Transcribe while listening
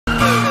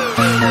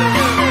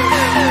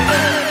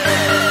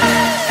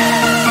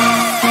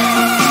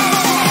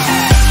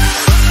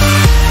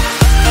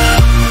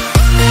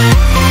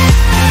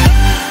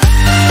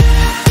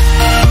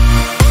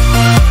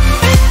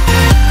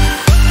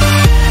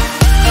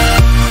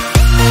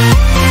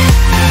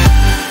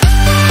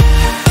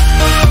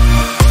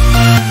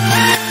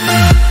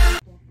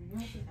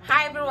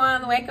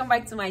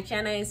back to my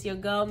channel. It's your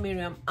girl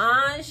Myriam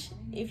Ange.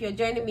 If you're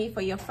joining me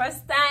for your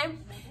first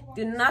time,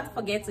 do not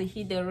forget to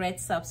hit the red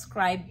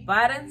subscribe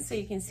button so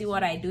you can see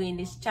what I do in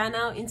this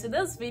channel. In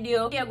today's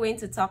video, we are going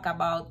to talk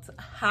about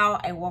how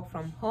I work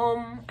from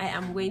home. I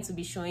am going to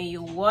be showing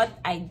you what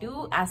I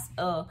do as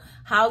a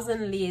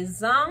housing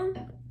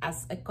liaison,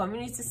 as a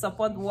community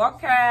support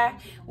worker,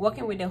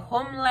 working with the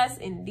homeless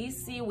in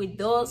DC, with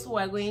those who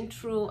are going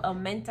through a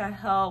mental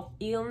health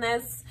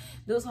illness,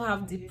 those who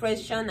have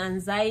depression,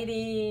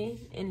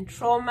 anxiety, and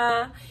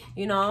trauma.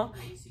 You know,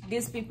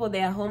 these people,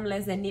 they are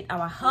homeless, they need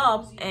our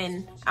help,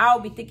 and I'll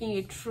be taking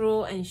you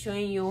through and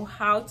showing you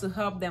how to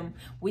help them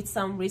with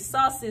some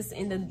resources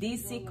in the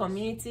DC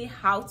community,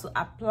 how to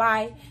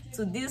apply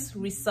to these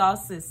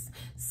resources.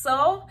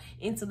 So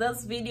in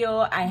today's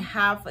video, I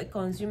have a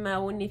consumer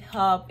who need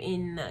help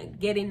in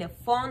getting a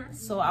phone,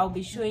 so I'll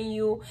be showing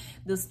you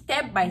the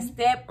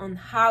step-by-step on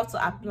how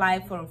to apply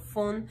for a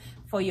phone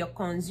for your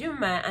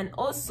consumer. And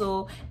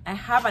also I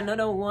have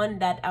another one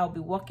that I'll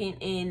be working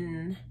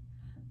in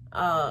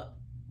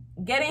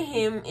getting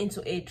him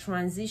into a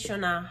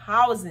transitional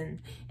housing,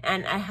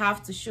 and I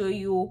have to show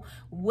you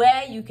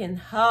where you can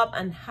help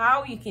and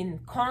how you can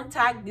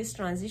contact this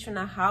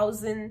transitional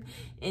housing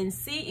and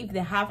see if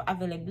they have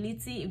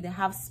availability, if they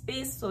have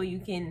space, so you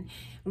can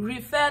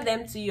refer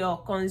them to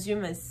your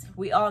consumers.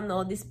 We all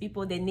know these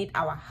people, they need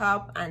our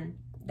help, and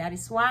that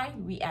is why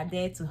we are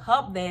there to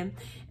help them.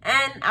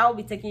 And I'll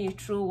be taking you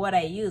through what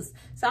I use.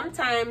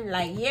 Sometime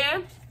like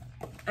here,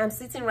 I'm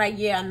sitting right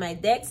here on my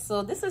desk,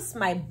 so this is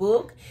my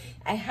book.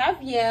 I have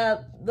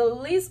here the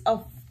list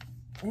of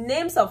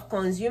names of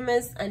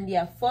consumers and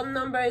their phone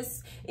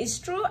numbers. It's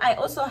true, I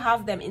also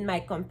have them in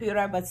my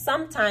computer, but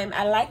sometimes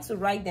I like to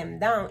write them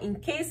down in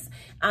case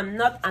I'm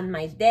not on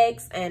my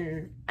desk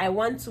and I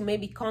want to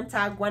maybe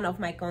contact one of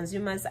my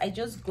consumers. I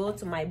just go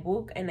to my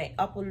book and I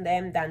open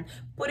them than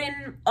putting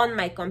on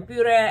my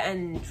computer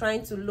and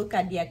trying to look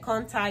at their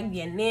contact,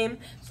 their name.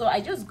 So I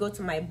just go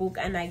to my book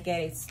and I get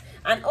it.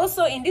 And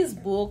also in this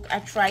book, I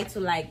try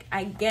to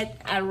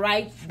I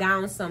write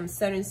down some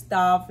certain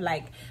stuff,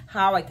 like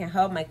how I can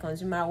help my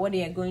consumer, what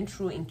they are going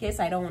through, in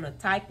case I don't want to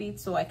type it,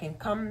 so I can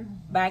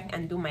come back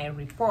and do my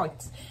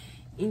report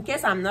in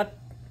case I'm not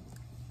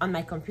on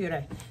my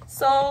computer.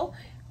 So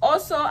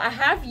also I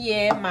have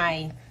here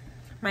my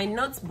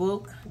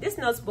notebook. This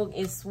notebook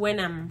is when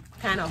I'm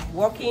kind of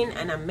working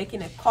and I'm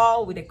making a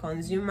call with a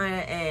consumer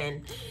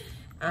and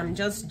I'm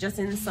just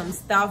jotting some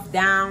stuff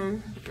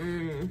down.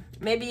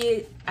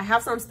 Maybe I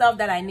have some stuff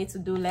that I need to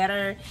do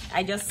later.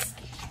 I just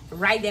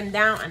write them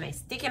down and I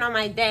stick it on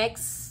my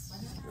desk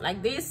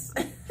like this.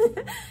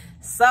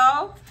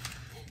 So,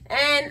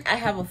 and I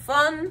have a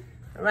phone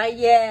right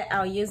here.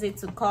 I'll use it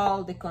to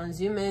call the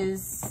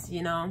consumers,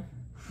 you know.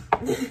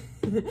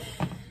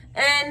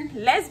 And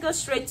let's go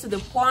straight to the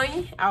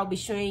point. I'll be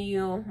showing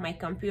you my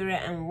computer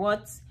and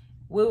what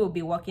we will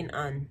be working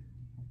on.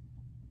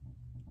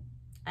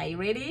 Are you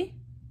ready?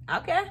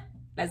 Okay,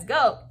 let's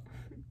go.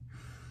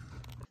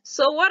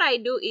 So what I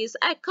do is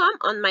I come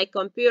on my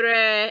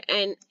computer,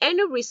 and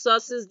any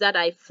resources that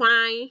I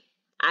find,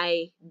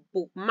 I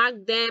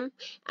bookmark them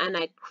and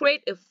I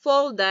create a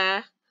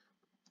folder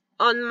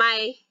on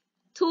my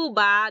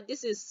toolbar.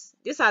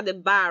 These are the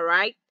bar,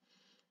 right?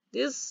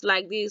 This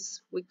like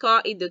this, we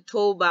call it the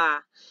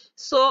toolbar.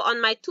 So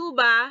on my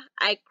toolbar,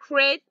 I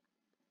create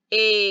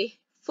a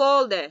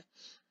folder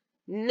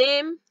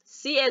named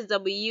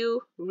CSW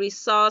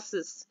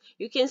resources.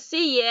 You can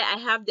see here I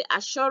have the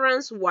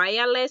assurance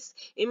wireless.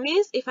 It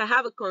means if I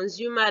have a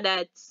consumer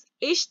that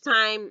each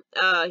time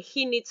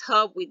he needs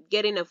help with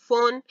getting a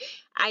phone,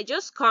 I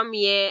just come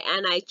here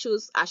and I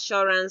choose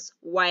assurance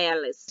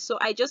wireless. So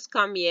I just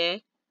come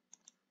here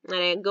and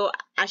I go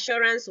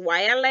assurance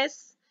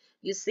wireless.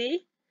 You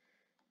see,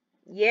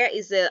 here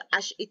is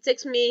it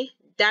takes me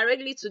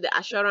directly to the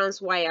assurance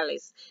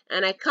wireless,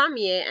 and I come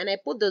here and I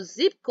put the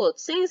zip code.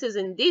 Since it's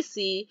in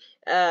DC,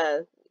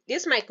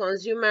 this my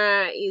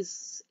consumer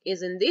is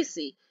in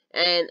DC,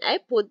 and I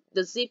put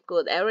the zip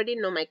code. I already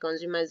know my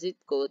consumer zip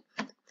code.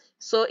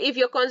 So if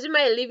your consumer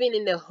is living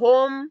in the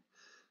home,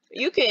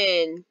 you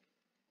can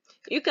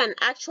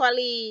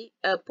actually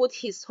put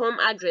his home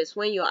address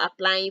when you're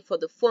applying for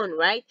the phone,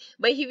 right?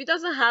 But if he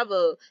doesn't have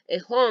a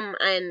home,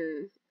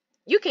 and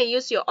you can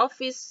use your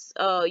office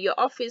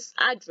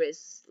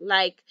address.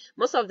 Like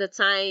most of the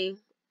time,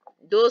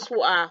 those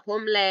who are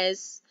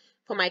homeless,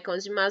 for my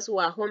consumers who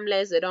are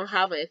homeless, they don't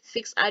have a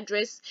fixed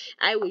address,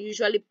 I will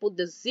usually put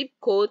the zip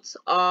code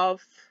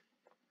of,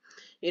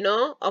 you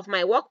know, of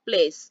my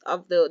workplace,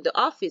 of the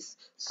office.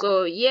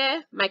 So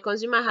yeah, my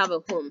consumer have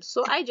a home,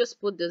 so I just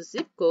put the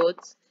zip code.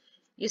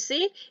 You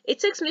see, it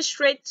takes me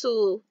straight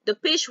to the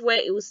page where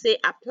it will say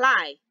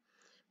apply.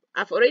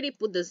 I've already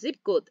put the zip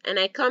code, and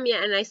I come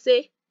here and I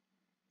say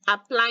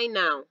apply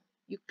now.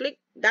 You click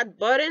that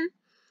button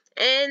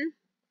and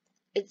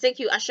it takes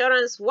you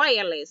assurance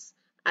wireless,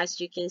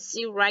 as you can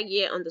see right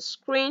here on the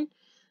screen,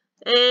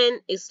 and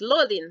it's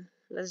loading.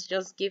 Let's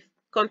just give,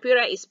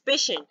 computer is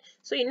patient,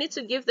 so you need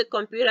to give the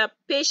computer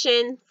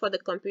patience for the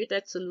computer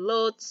to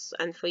load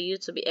and for you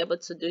to be able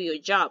to do your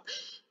job.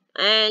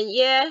 And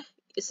yeah,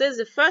 it says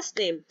the first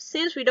name.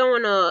 Since we don't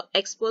want to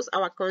expose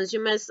our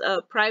consumers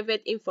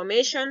private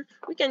information,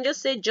 we can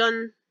just say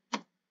John.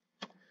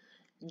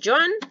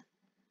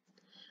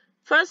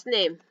 First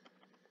name,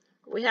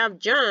 we have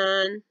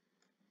John.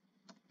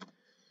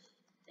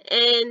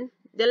 And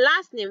the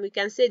last name, we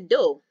can say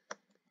Doe.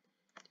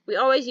 We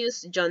always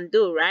use John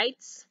Doe,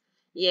 right?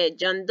 Yeah,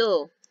 John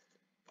Doe.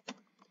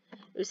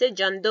 We say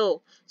John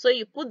Doe. So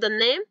you put the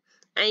name,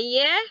 and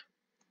yeah,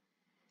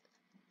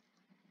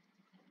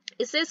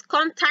 it says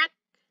contact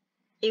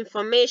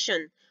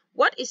information.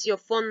 What is your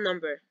phone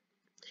number?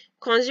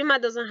 Consumer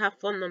doesn't have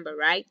phone number,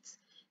 right?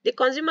 The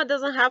consumer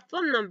doesn't have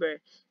phone number.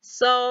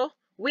 So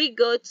we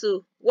go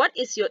to, what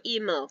is your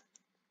email?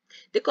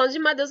 The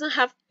consumer doesn't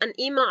have an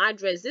email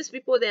address. These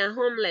people, they are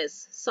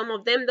homeless. Some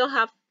of them don't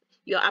have,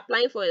 you're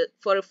applying for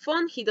a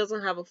phone, he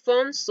doesn't have a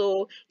phone,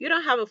 so you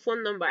don't have a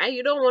phone number, and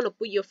you don't want to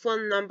put your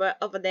phone number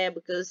over there,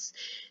 because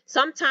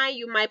sometimes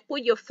you might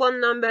put your phone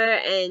number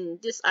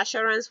and this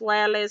Assurance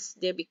Wireless,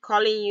 they'll be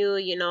calling you.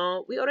 You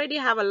know, we already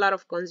have a lot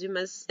of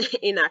consumers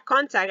in our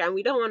contact, and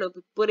we don't want to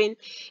be putting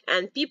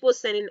and people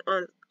sending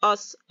on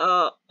us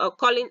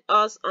calling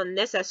us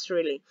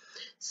unnecessarily.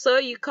 So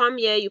you come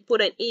here, you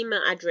put an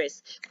email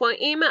address. For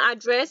email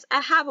address,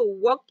 I have a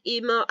work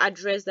email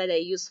address that I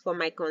use for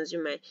my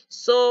consumer.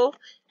 So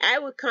I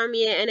will come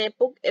here and I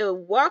put a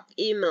work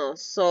email.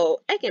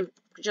 So I can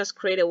just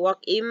create a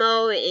work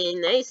email,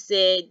 and I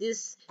say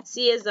this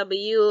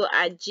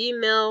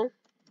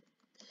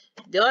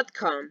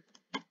csw@gmail.com.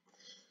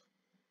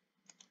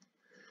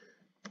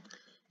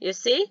 You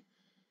see?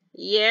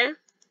 Yeah.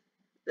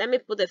 Let me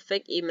put a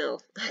fake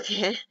email,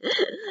 okay?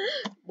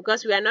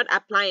 Because we are not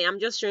applying,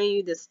 I'm just showing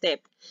you the step.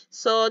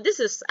 So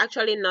this is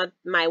actually not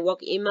my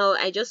work email.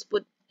 I just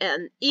put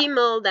an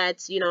email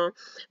that, you know,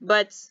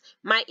 but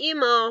my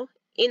email,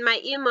 in my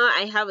email,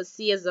 I have a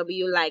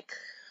CSW, like,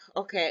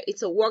 okay,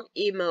 it's a work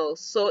email.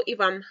 So if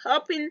I'm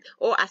helping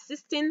or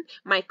assisting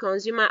my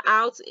consumer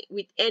out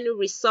with any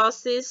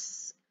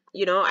resources,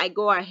 you know, I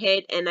go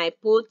ahead and I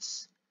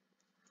put,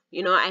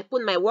 you know, I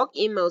put my work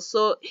email.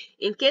 So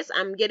in case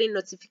I'm getting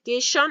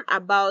notification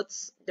about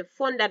the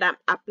phone that I'm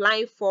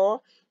applying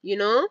for, you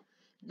know,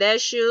 they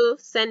should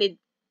send it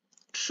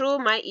through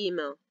my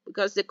email,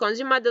 because the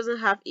consumer doesn't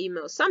have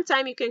email.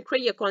 Sometimes you can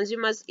create your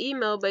consumer's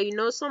email, but you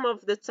know,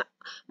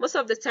 most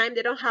of the time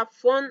they don't have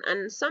phone,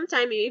 and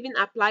sometimes you even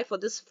apply for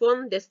this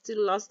phone, they still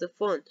lost the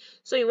phone.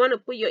 So you want to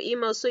put your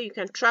email so you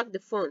can track the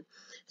phone.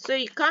 So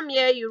you come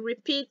here, you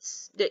repeat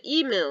the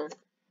email.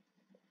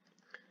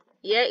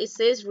 Yeah, it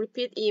says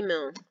repeat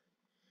email.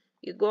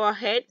 You go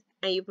ahead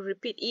and you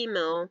repeat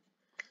email.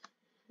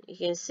 You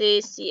can say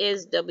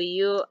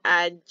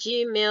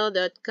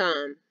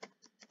csw@gmail.com.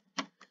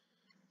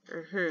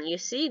 You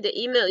see, the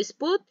email is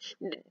put,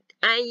 and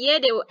here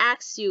they will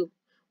ask you,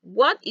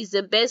 what is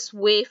the best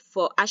way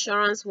for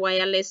Assurance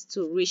Wireless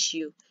to reach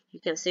you? You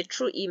can say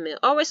through email.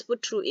 Always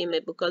put through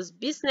email, because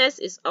business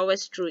is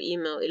always through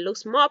email. It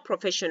looks more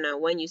professional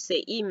when you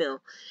say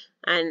email,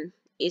 and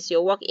it's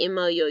your work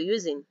email you're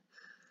using.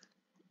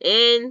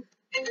 And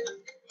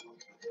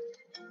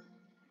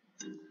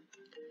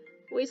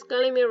who is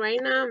calling me right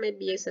now?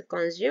 Maybe it's a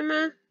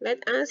consumer.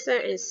 Let's answer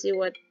and see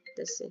what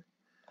they say.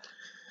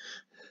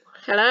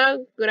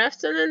 Hello, good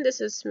afternoon.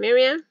 This is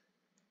Myriam.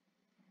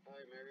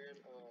 Hi,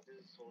 Myriam.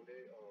 This is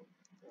Sunday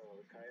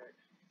Kayak.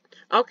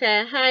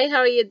 Okay, hi, how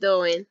are you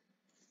doing?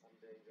 I'm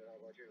doing good. How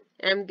about you?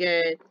 I'm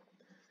good.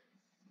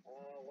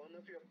 One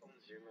of your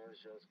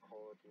consumers just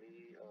called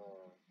me,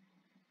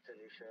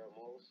 Tanisha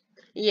Moss.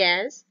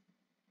 Yes.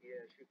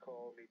 Yeah, she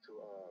called me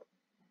to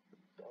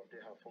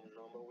update her phone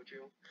number with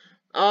you.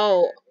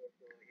 Oh. And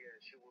also, yeah,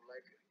 she would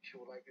like you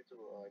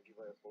to give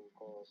her a phone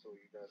call so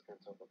you guys can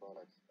talk about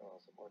like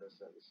some other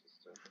services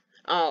too.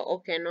 Oh,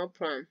 okay, no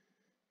problem.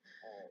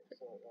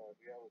 So do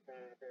you have a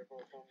pen and a paper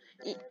or something?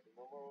 You can write the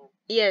number on?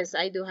 Yes,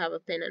 I do have a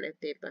pen and a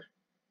paper.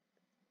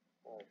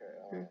 Okay.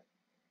 The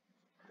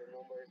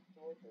number is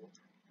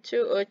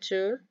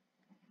 202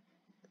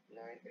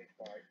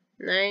 985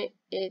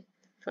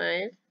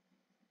 985.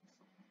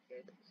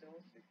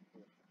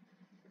 8262.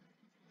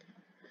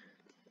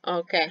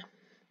 Okay,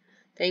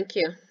 thank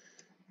you. You're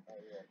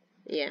welcome.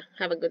 Yeah,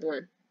 have a good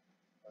one.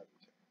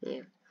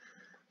 Yeah.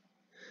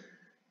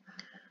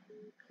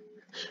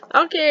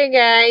 Okay,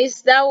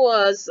 guys, that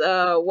was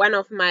one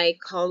of my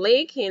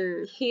colleague,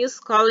 and he's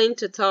calling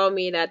to tell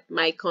me that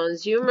my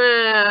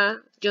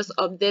consumer just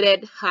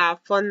updated her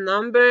phone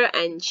number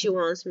and she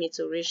wants me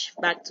to reach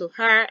back to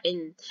her,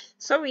 and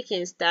so we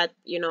can start,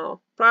 you know,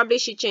 probably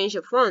she changed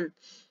her phone.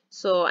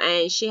 So,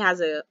 and she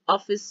has a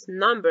office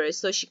number,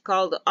 so she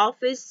called the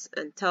office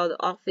and tell the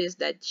office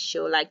that she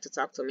would like to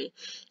talk to me.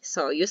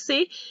 So you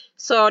see,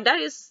 so that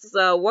is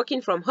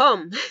working from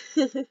home.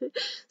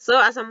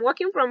 So as I'm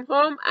working from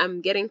home,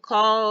 I'm getting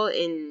call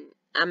and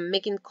I'm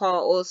making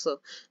call also.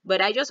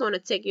 But I just want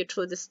to take you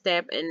through the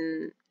step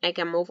and I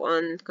can move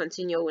on,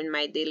 continue with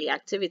my daily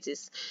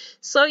activities.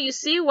 So you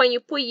see, when you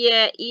put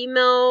your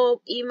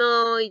email,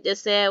 they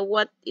say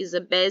what is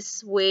the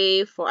best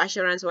way for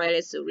Assurance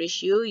Wireless to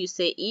reach you. You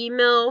say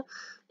email,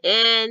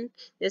 And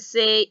they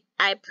say,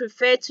 I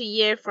prefer to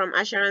hear from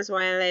Assurance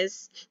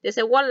Wireless. They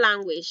say, what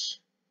language?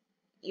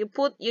 You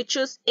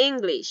choose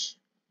English.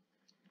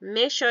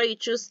 Make sure you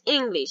choose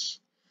English.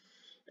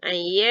 And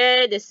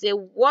here they say,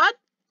 what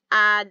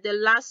are the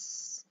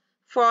last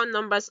 4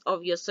 numbers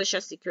of your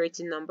social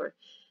security number?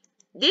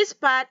 This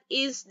part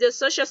is the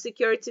social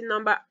security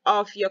number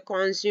of your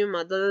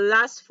consumer, the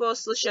last 4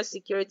 social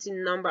security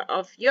number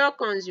of your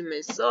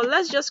consumers. So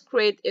let's just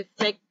create a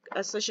fake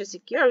social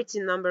security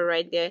number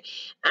right there.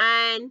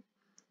 And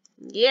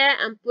yeah,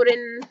 I'm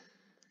putting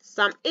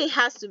some, it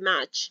has to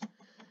match.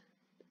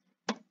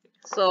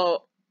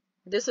 So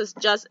this is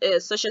just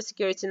a social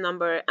security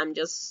number. I'm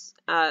just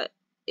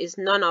is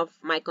none of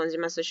my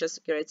consumer social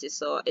security,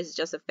 so it's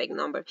just a fake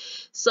number.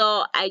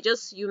 So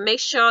you make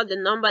sure the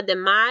number they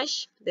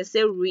match. They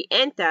say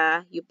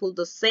re-enter, you put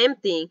the same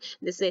thing.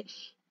 They say,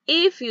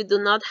 if you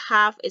do not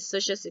have a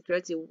social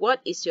security, what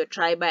is your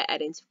tribal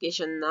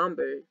identification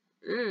number?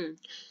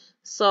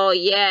 So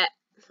yeah,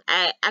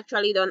 I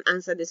actually don't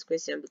answer this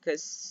question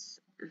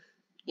because,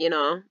 you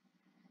know,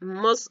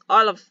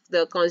 all of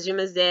the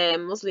consumers there,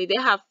 mostly they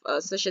have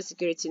social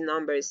security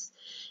numbers.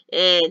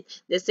 And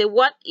they say,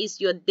 what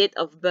is your date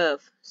of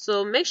birth?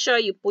 So make sure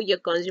you put your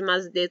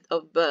consumer's date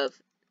of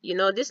birth. You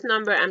know, this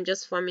number I'm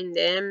just forming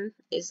them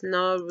is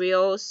not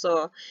real.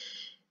 So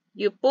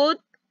you put,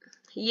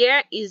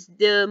 here is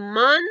the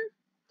month,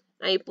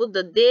 and you put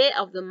the day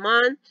of the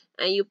month,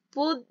 and you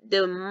put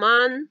the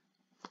month.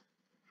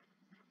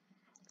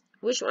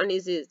 Which one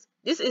is it?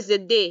 This is the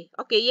day.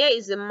 Okay, here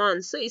is the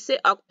month. So you say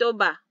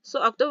October.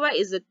 So October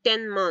is the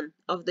 10th month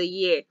of the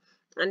year.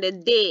 And the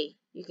day,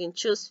 you can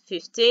choose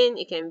 15.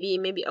 It can be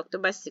maybe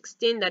October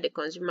 16 that the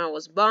consumer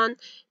was born.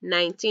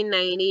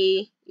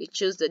 1990, you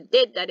choose the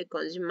date that the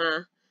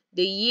consumer,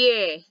 the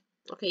year.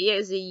 Okay, here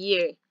is the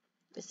year.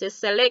 It says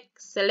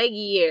select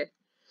year.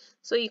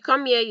 So you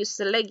come here, you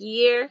select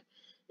year,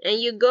 and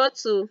you go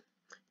to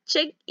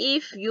check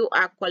if you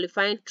are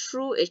qualifying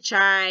through a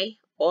child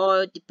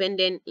or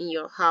dependent in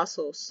your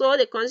household. So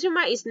the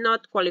consumer is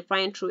not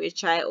qualifying through a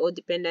child or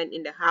dependent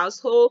in the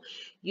household.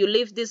 You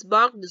leave this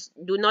box,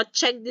 do not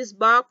check this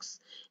box,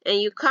 and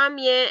you come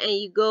here and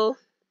you go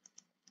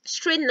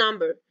street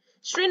number.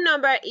 Street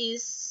number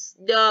is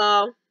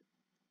the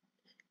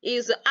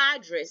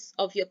address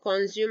of your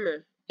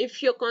consumer.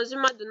 If your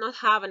consumer do not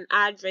have an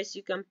address,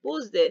 you can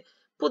put the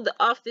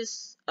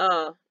office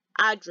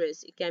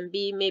address. It can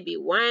be maybe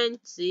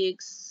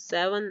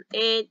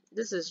 1678.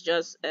 This is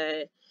just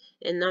a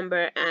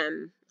number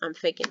I'm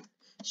faking.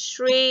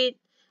 Street,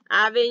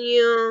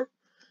 avenue,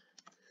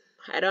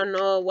 I don't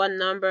know what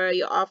number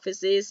your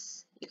office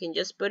is. You can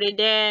just put it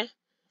there.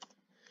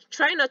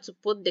 Try not to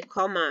put the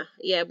comma,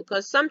 yeah,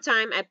 because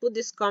sometimes I put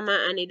this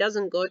comma and it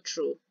doesn't go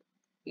through.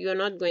 You're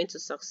not going to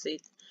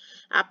succeed.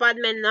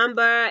 Apartment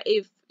number,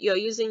 if you're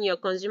using your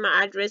consumer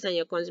address and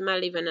your consumer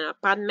live in an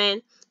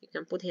apartment, you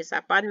can put his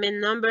apartment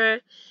number.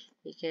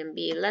 It can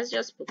be, let's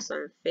just put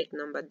some fake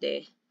number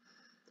there.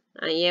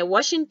 And yeah,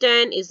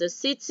 Washington is the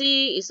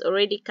city, is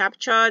already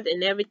captured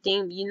and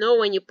everything. You know,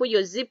 when you put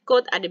your zip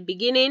code at the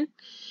beginning,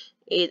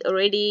 it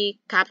already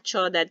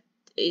captured that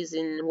is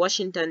in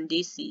Washington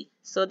DC.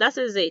 So that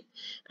is it.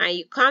 And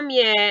you come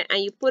here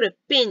and you put a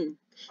pin.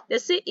 They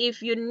say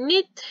if you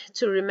need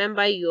to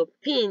remember your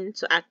PIN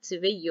to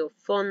activate your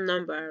phone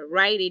number,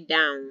 write it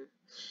down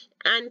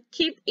and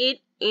keep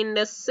it in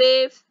the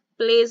safe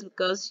place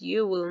because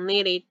you will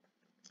need it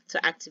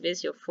to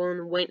activate your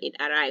phone when it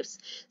arrives.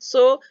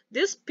 So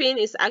this PIN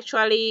is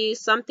actually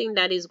something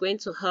that is going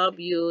to help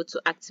you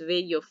to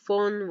activate your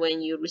phone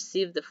when you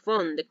receive the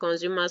phone, the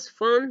consumer's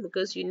phone,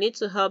 because you need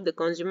to help the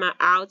consumer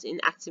out in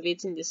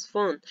activating this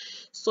phone.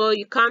 So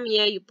you come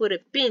here, you put a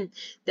PIN.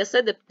 They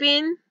say the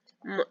PIN,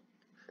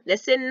 they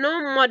say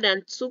no more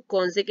than 2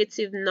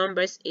 consecutive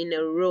numbers in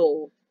a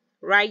row.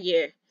 Right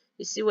here,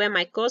 you see where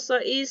my cursor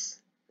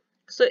is?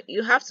 So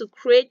you have to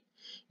create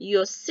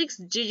your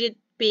 6-digit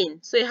PIN.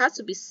 So it has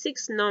to be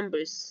 6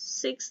 numbers,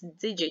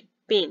 6-digit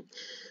PIN.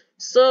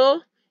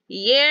 So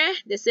here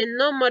they say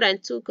no more than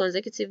 2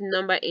 consecutive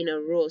number in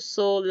a row.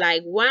 So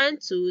like 1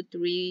 2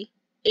 3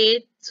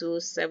 8 2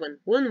 7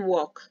 won't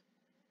work.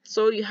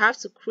 So you have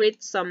to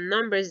create some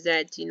numbers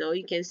that, you know,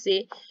 you can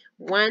say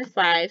 1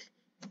 5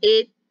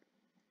 8.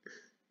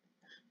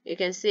 You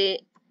can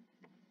say,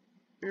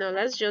 no,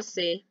 let's just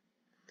say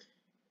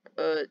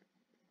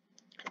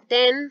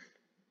 10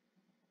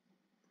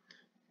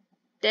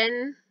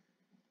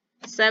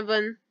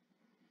 7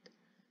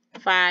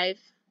 5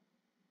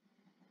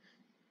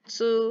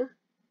 2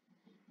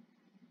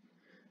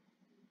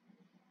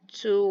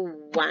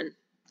 2 1.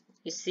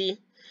 You see,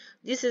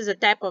 this is the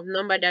type of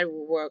number that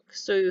will work.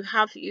 So you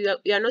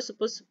are not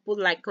supposed to put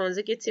like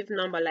consecutive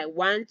number like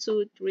 1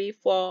 2 3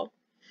 4.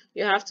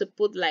 You have to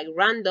put like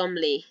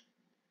randomly,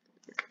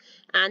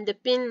 and the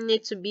pin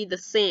needs to be the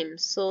same.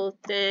 So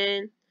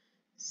 10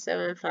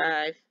 7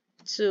 5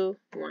 2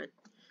 1.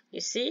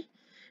 You see,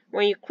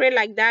 when you create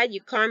like that,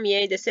 you come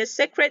here, they say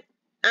secret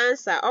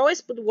answer.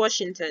 Always put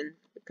Washington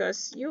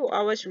because you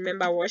always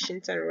remember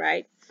Washington,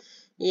 right?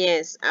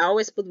 Yes, I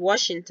always put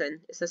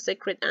Washington. It's a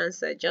secret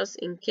answer, just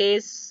in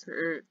case,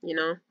 you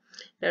know,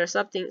 there's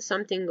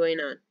something going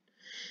on.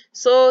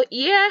 So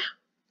yeah,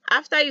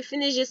 after you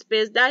finish this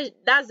page,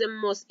 that's the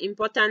most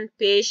important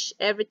page.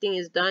 Everything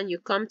is done. You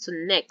come to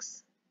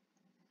next.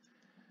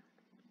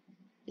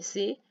 You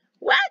see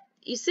what?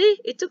 You see,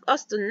 it took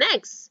us to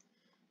next.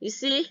 You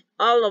see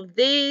all of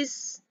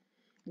this,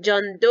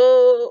 John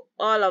Doe,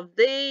 all of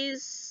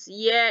this.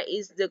 Here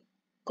is the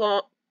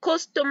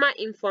customer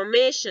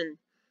information.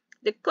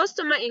 The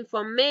customer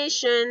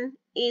information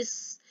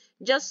is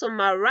just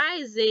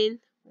summarizing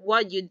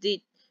what you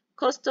did.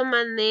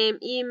 Customer name,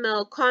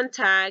 email,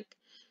 contact.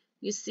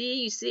 You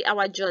see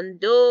our John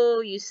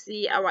Doe, you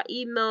see our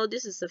email.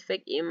 This is a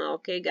fake email,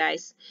 okay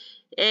guys?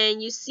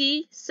 And you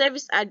see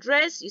service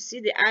address, you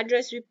see the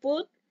address we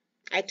put.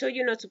 I told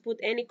you not to put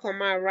any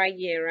comma right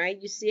here, right?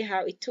 You see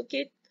how it took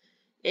it.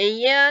 And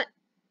here,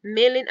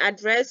 mailing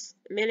address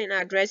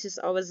is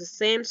always the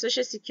same.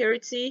 Social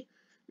security.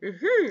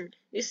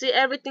 You see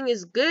everything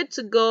is good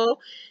to go.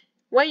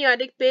 When you're at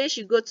the page,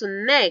 you go to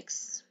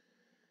next.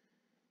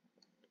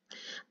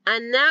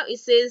 And now it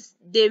says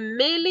the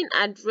mailing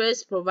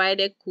address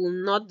provided could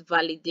not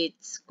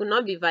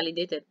be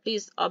validated.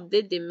 Please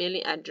update the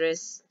mailing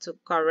address to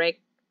correct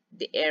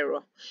the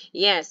error.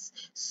 Yes,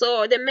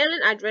 so the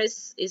mailing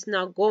address is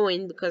not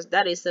going because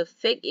that is a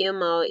fake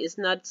email. It's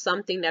not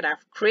something that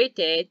I've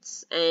created,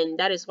 and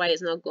that is why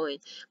it's not going.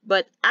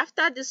 But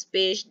after this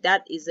page,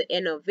 that is the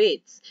end of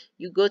it.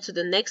 You go to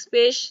the next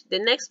page. The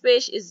next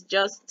page is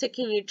just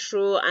taking you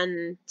through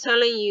and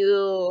telling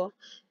you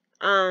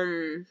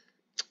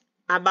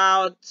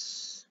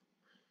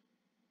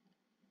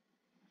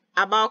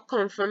about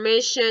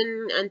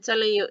confirmation and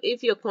telling you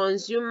if your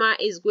consumer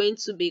is going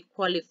to be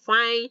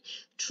qualifying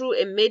through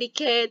a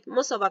Medicaid.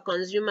 Most of our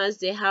consumers,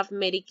 they have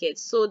Medicaid,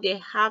 so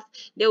they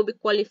will be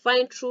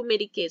qualifying through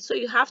Medicaid. So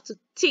you have to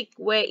tick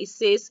where it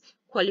says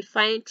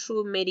qualifying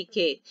through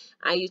Medicaid,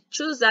 and you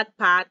choose that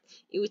part.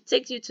 It will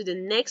take you to the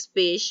next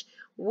page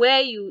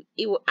where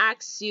it will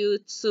ask you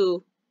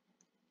to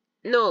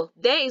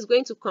there is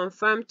going to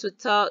confirm to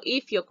tell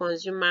if your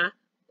consumer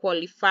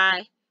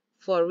qualify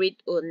for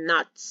it or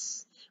not.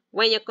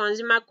 When your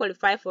consumer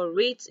qualify for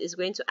it, it's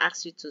going to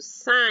ask you to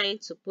sign,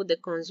 to put the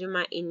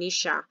consumer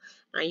initial,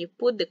 and you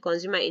put the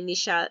consumer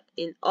initial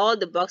in all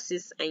the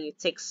boxes and you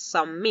take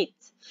submit.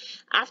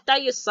 After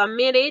you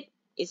submit it,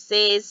 it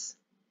says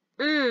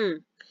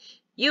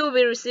you will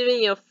be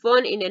receiving your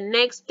phone in the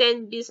next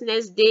 10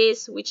 business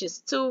days, which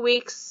is 2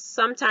 weeks.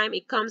 Sometimes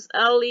it comes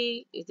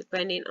early, it's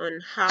depending on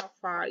how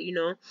far,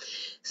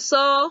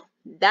 So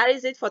that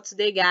is it for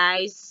today,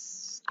 guys.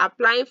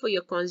 Applying for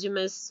your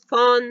consumer's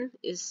phone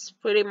is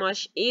pretty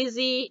much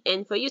easy,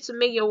 and for you to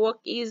make your work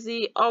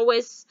easy,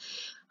 always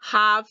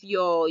have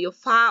your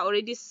file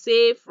already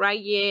saved right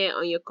here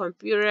on your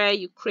computer.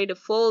 You create a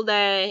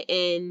folder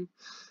and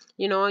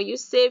you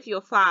save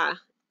your file.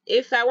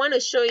 If I want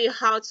to show you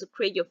how to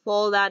create your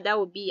folder, that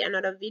would be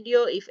another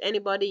video.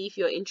 If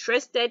you're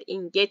interested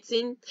in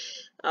getting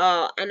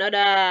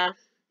another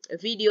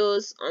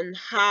videos on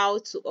how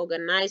to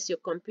organize your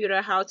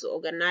computer, how to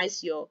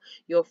organize your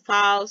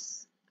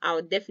files,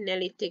 I'll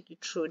definitely take you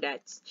through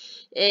that.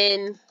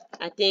 And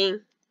I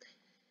think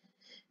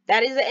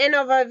that is the end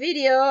of our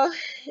video,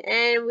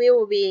 and we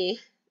will be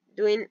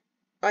doing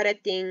other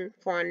thing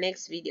for our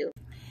next video.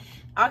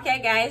 Okay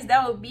guys,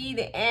 that will be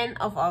the end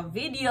of our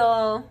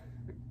video.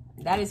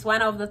 That is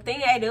one of the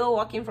things I do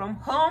working from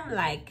home.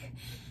 Like,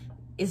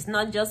 it's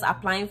not just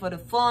applying for the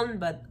phone,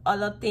 but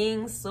other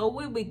things. So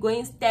we'll be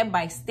going step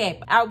by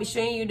step. I'll be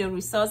showing you the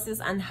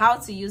resources and how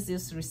to use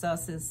these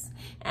resources.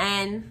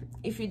 And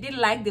if you did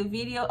like the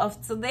video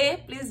of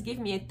today, please give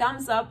me a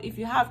thumbs up. If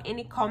you have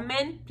any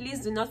comment,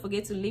 please do not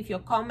forget to leave your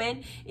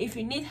comment. If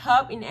you need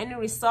help in any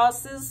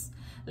resources,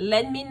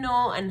 let me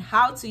know, and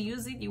how to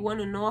use it. You want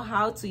to know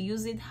how to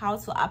use it, how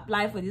to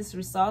apply for these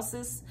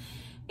resources.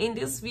 In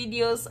these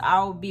videos,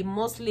 I'll be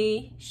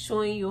mostly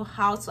showing you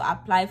how to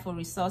apply for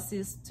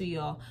resources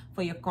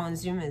for your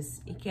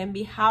consumers. It can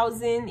be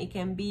housing, it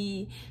can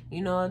be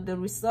the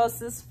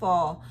resources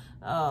for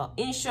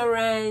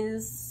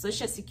insurance,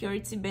 social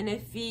security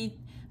benefit,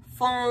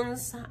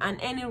 phones, and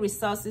any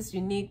resources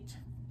you need.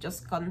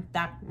 Just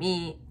contact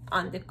me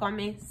on the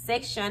comment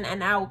section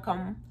and I will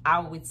come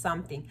out with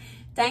something.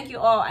 Thank you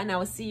all, and I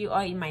will see you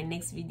all in my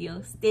next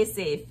video. Stay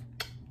safe,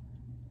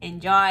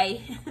 enjoy.